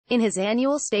In his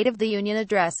annual State of the Union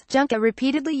address, Juncker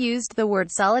repeatedly used the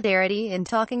word solidarity in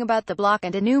talking about the bloc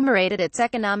and enumerated its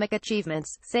economic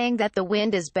achievements, saying that the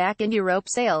wind is back in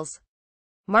Europe's sails.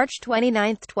 March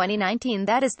 29, 2019.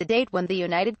 That is the date when the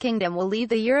United Kingdom will leave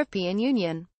the European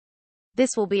Union.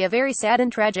 This will be a very sad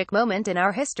and tragic moment in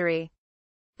our history.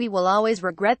 We will always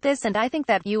regret this, and I think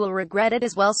that you will regret it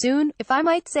as well soon, if I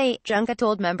might say, Juncker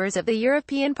told members of the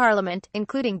European Parliament,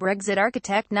 including Brexit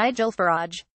architect Nigel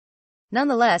Farage.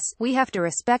 Nonetheless, we have to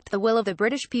respect the will of the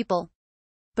British people.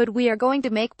 But we are going to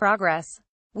make progress.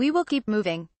 We will keep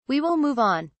moving. We will move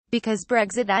on. Because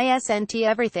Brexit isn't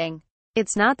everything.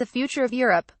 It's not the future of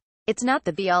Europe. It's not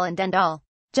the be-all and end-all.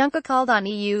 Juncker called on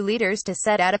EU leaders to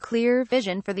set out a clear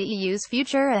vision for the EU's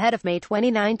future ahead of May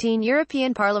 2019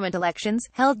 European Parliament elections,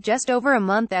 held just over a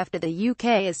month after the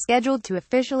UK is scheduled to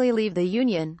officially leave the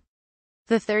Union.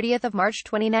 The 30th of March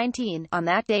 2019. On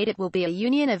that date it will be a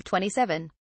union of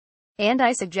 27. And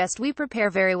I suggest we prepare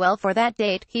very well for that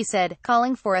date, he said,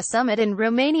 calling for a summit in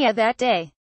Romania that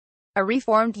day. A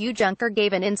reformed EU. Juncker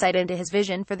gave an insight into his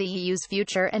vision for the EU's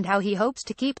future and how he hopes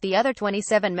to keep the other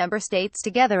 27 member states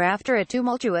together after a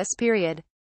tumultuous period.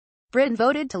 Britain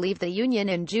voted to leave the Union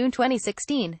in June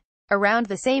 2016. Around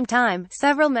the same time,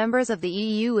 several members of the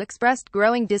EU expressed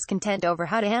growing discontent over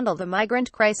how to handle the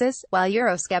migrant crisis, while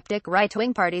Eurosceptic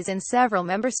right-wing parties in several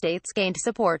member states gained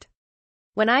support.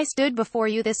 When I stood before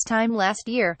you this time last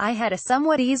year, I had a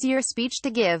somewhat easier speech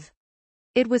to give.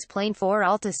 It was plain for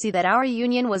all to see that our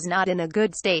union was not in a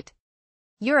good state.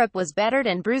 Europe was battered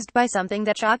and bruised by something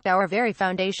that shocked our very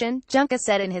foundation, Juncker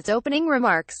said in his opening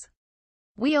remarks.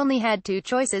 We only had two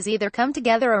choices: either come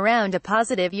together around a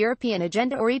positive European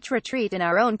agenda or each retreat in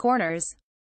our own corners.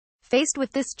 Faced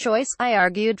with this choice, I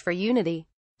argued for unity.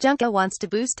 Juncker wants to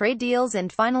boost trade deals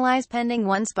and finalize pending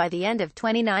ones by the end of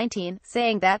 2019,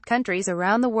 saying that countries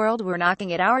around the world were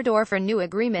knocking at our door for new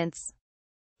agreements.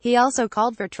 He also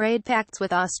called for trade pacts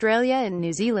with Australia and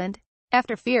New Zealand.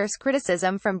 After fierce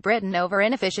criticism from Britain over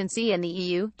inefficiency in the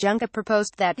EU, Juncker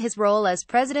proposed that his role as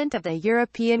President of the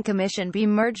European Commission be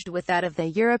merged with that of the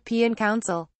European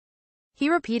Council.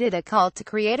 He repeated a call to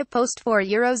create a post for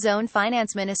Eurozone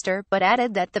Finance Minister, but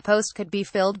added that the post could be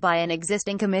filled by an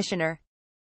existing commissioner.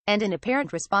 And in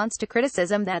apparent response to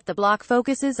criticism that the bloc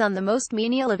focuses on the most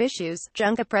menial of issues,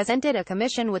 Juncker presented a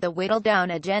commission with a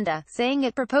whittled-down agenda, saying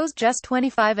it proposed just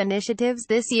 25 initiatives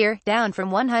this year, down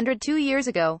from 102 years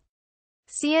ago.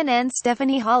 CNN's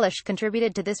Stephanie Hollish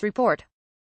contributed to this report.